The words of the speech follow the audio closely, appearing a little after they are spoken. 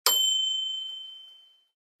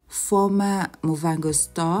Former Muvhango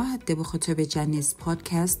star THOBEJANE's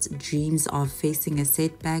podcast dreams of facing a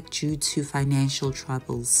setback due to financial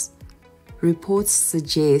troubles. Reports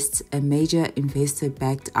suggest a major investor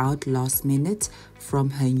backed out last minute from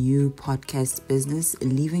her new podcast business,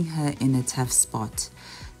 leaving her in a tough spot.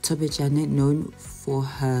 THOBEJANE, known for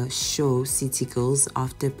her show City Girls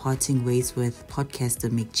after parting ways with podcaster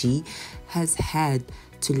McG, has had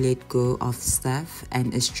to let go of staff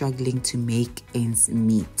and is struggling to make ends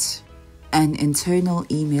meet. An internal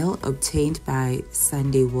email obtained by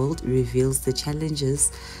Sunday World reveals the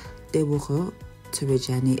challenges Tebogo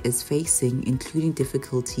THOBEJANE is facing, including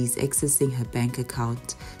difficulties accessing her bank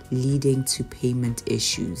account, leading to payment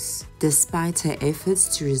issues. Despite her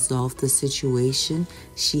efforts to resolve the situation,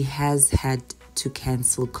 she has had to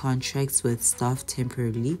cancel contracts with staff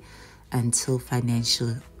temporarily until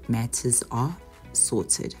financial matters are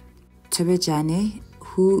sorted. THOBEJANE,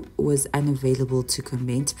 who was unavailable to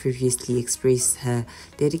comment, previously expressed her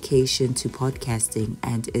dedication to podcasting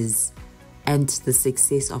and the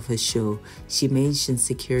success of her show. She mentioned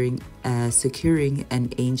securing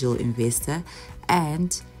an angel investor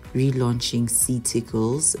and relaunching City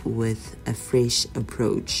Girls with a fresh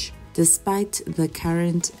approach. Despite the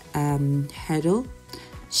current hurdle,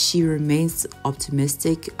 she remains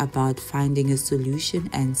optimistic about finding a solution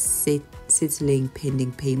and settling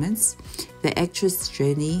pending payments. The actress'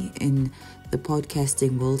 journey in the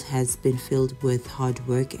podcasting world has been filled with hard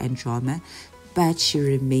work and drama, but she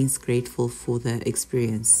remains grateful for the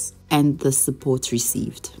experience and the support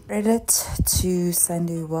received. Credit to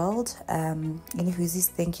Sunday World. Anywhoosies,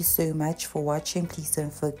 thank you so much for watching. Please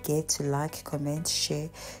don't forget to like, comment, share,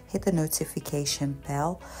 hit the notification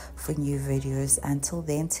bell for new videos. Until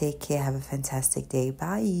then, take care. Have a fantastic day.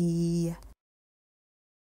 Bye.